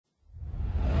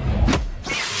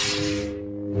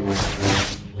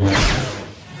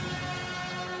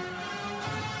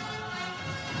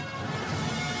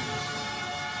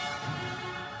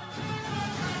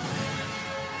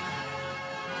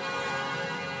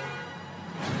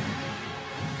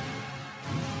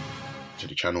to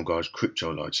the channel, guys.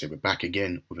 Crypto Lightsaber back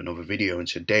again with another video, and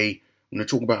today I'm going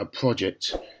to talk about a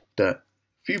project that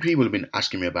few people have been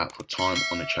asking me about for time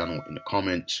on the channel in the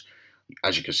comments.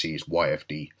 As you can see, it's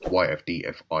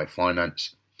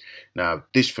YFDFI.Finance. Now,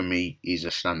 this for me is a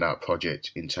standout project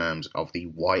in terms of the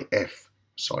YF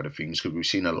side of things, because we've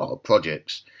seen a lot of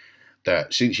projects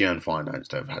that since YFD.Finance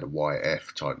they've had a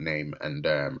YF type name, and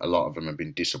a lot of them have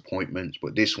been disappointments,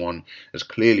 but this one has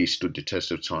clearly stood the test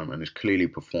of time and has clearly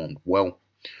performed well.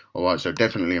 Alright, so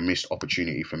definitely a missed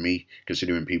opportunity for me,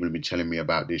 considering people have been telling me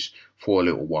about this for a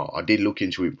little while. I did look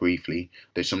into it briefly.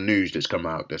 There's some news that's come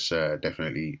out that's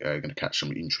definitely going to catch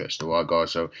some interest. Alright,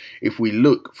 guys, so if we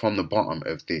look from the bottom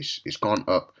of this, it's gone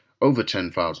up over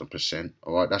 10,000%.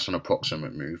 Alright, that's an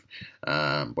approximate move,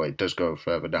 but it does go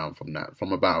further down from that.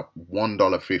 From about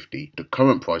 $1.50, the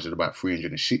current price is about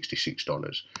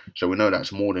 $366. So we know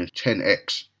that's more than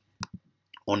 10x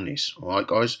on this. Alright,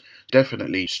 guys,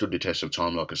 definitely stood the test of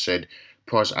time. Like I said,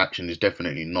 price action has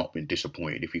definitely not been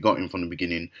disappointed. If you got in from the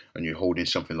beginning and you're holding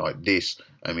something like this,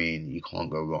 I mean, you can't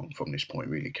go wrong from this point,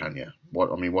 really, can you?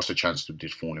 What's the chance of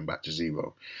this falling back to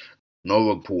zero? No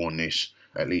rug pull on this,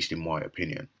 at least in my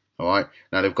opinion. Alright,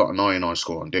 now they've got a 99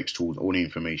 score on DEX tools, all the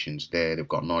information's there, they've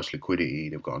got nice liquidity,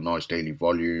 they've got a nice daily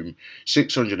volume,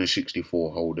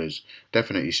 664 holders,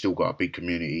 definitely still got a big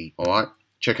community. Alright,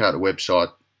 check out the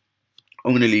website.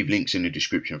 I'm going to leave links in the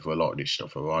description for a lot of this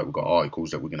stuff, alright? We've got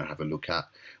articles that we're going to have a look at,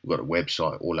 we've got a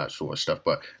website, all that sort of stuff,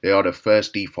 but they are the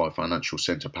first DeFi financial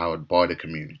centre powered by the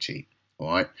community.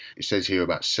 Alright, it says here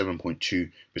about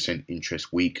 7.2%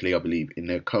 interest weekly. I believe in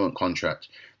their current contract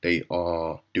they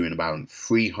are doing about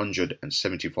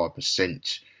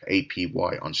 375%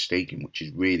 APY on staking, which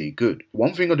is really good.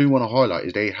 One thing I do want to highlight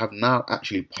is they have now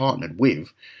actually partnered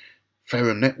with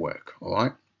Ferrum network.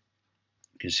 Alright,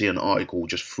 you can see an article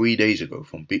just 3 days ago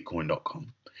from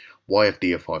Bitcoin.com.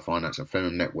 YFDFI.Finance and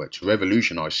Ferrum network to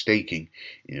revolutionize staking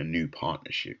in a new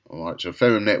partnership. Alright, so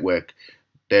Ferrum network,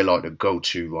 they're like the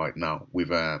go-to right now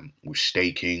with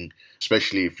staking,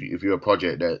 especially if you're a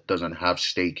project that doesn't have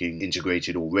staking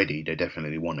integrated already. They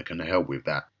definitely want to kind of help with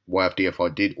that.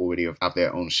 YFDFI did already have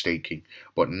their own staking,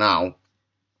 but now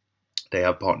they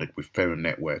have partnered with Ferrum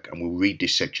network, and we'll read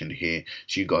this section here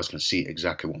so you guys can see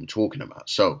exactly what I'm talking about.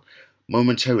 So,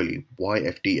 momentarily,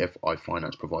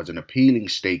 YFDFI.Finance provides an appealing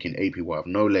staking APY of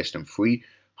no less than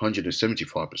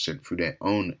 375% through their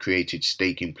own created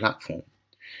staking platform.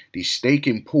 These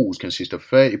staking pools consist of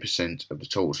 30% of the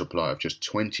total supply of just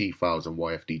 20,000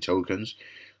 YFD tokens,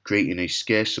 creating a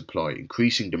scarce supply,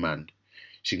 increasing demand.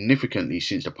 Significantly,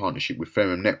 since the partnership with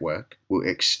Ferrum network will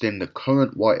extend the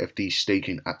current YFD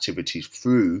staking activities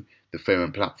through the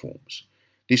Ferrum platforms.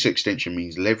 This extension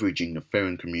means leveraging the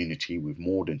Ferrum community with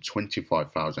more than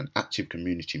 25,000 active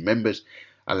community members,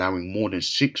 allowing more than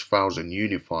 6,000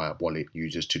 Unifier wallet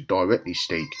users to directly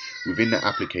stake within the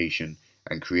application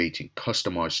and creating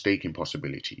customized staking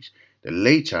possibilities. The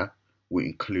later will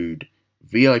include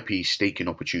VIP staking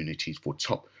opportunities for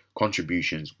top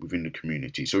contributions within the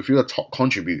community. So if you're a top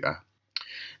contributor,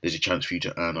 there's a chance for you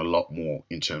to earn a lot more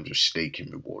in terms of staking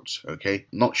rewards. Okay,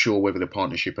 not sure whether the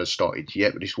partnership has started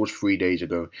yet, but this was 3 days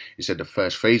ago. It said the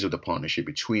first phase of the partnership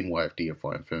between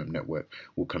YFDFI and Ferrum network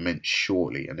will commence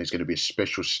shortly, and there's going to be a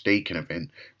special staking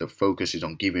event that focuses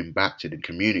on giving back to the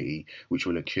community, which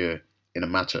will occur in a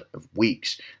matter of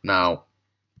weeks. Now,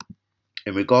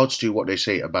 in regards to what they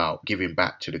say about giving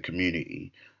back to the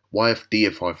community,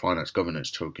 YFDFI.Finance governance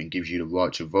token gives you the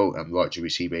right to vote and right to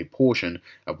receive a portion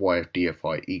of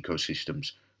YFDFI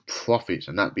ecosystem's profits.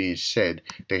 And that being said,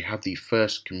 they have the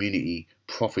first community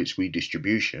profits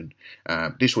redistribution.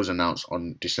 This was announced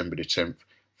on December the 10th.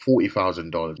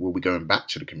 $40,000 will be going back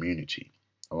to the community.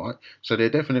 Alright, so they're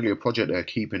definitely a project that are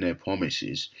keeping their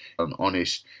promises, an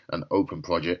honest and open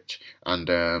project, and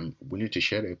willing to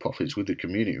share their profits with the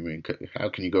community. I mean, how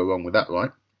can you go wrong with that,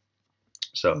 right?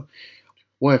 So,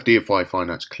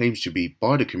 YFDFI.Finance claims to be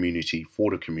by the community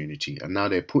for the community, and now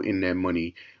they're putting their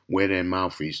money where their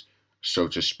mouth is, so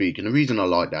to speak. And the reason I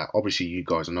like that, obviously you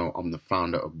guys know I'm the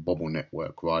founder of Bubble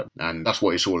Network, right? And that's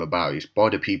what it's all about. It's by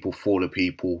the people, for the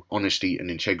people, honesty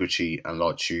and integrity, and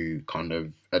like to kind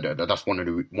of, that's one of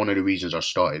the reasons I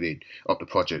started up the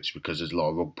projects, because there's a lot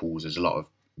of rug pulls, there's a lot of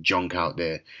junk out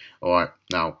there. Alright,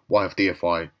 now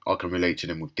YFDFI, I can relate to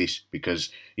them with this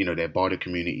because, you know, they're by the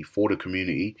community, for the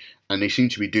community, and they seem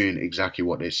to be doing exactly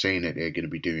what they're saying that they're going to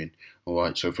be doing.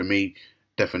 Alright, so for me,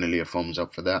 definitely a thumbs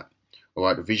up for that.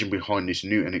 Alright, the vision behind this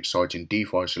new and exciting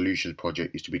DeFi solutions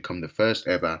project is to become the first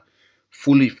ever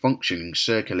fully functioning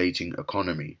circulating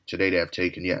economy. Today they have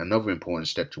taken yet another important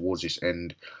step towards this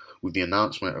end with the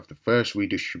announcement of the first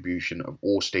redistribution of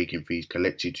all staking fees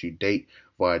collected to date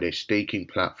via their staking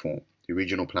platform. The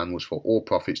original plan was for all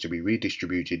profits to be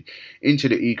redistributed into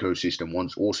the ecosystem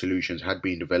once all solutions had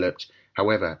been developed.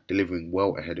 However, delivering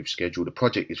well ahead of schedule, the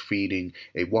project is feeding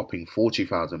a whopping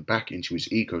 40,000 back into its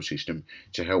ecosystem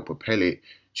to help propel it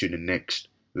to the next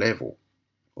level.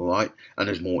 Alright, and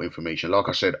there's more information. Like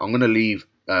I said, I'm going to leave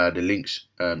the links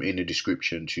in the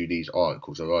description to these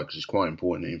articles, alright, because it's quite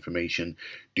important information.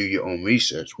 Do your own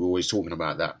research. We're always talking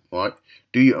about that, right?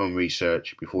 Do your own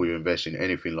research before you invest in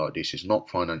anything like this. It's not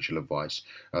financial advice,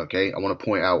 okay? I want to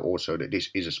point out also that this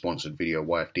is a sponsored video.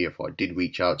 YFDFI did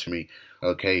reach out to me,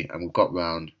 okay, and we've got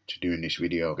round to doing this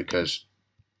video because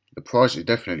the price is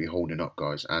definitely holding up,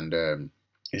 guys, and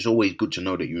it's always good to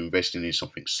know that you're investing in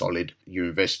something solid. You're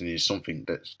investing in something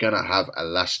that's going to have a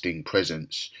lasting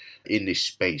presence in this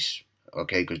space,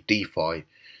 okay? Because DeFi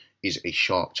is a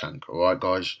shark tank, all right,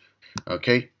 guys?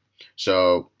 Okay,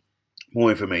 so more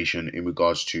information in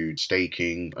regards to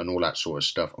staking and all that sort of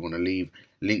stuff, I'm going to leave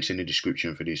links in the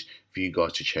description for this for you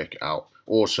guys to check out.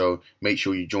 Also, make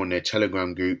sure you join their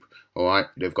Telegram group, all right?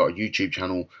 They've got a YouTube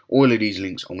channel. All of these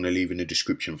links I'm going to leave in the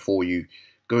description for you.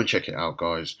 Go and check it out,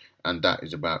 guys. And that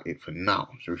is about it for now.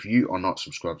 So if you are not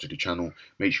subscribed to the channel,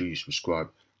 make sure you subscribe,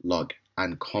 like,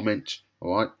 and comment.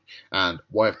 All right. And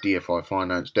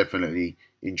YFDFI.Finance, definitely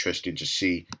interesting to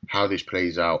see how this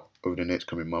plays out over the next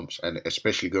coming months, and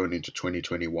especially going into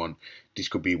 2021. This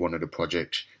could be one of the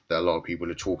projects that a lot of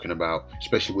people are talking about,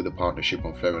 especially with the partnership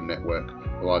on Ferrum Network.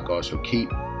 All right, guys. So keep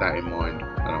that in mind,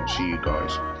 and I'll see you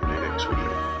guys in the next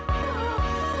video.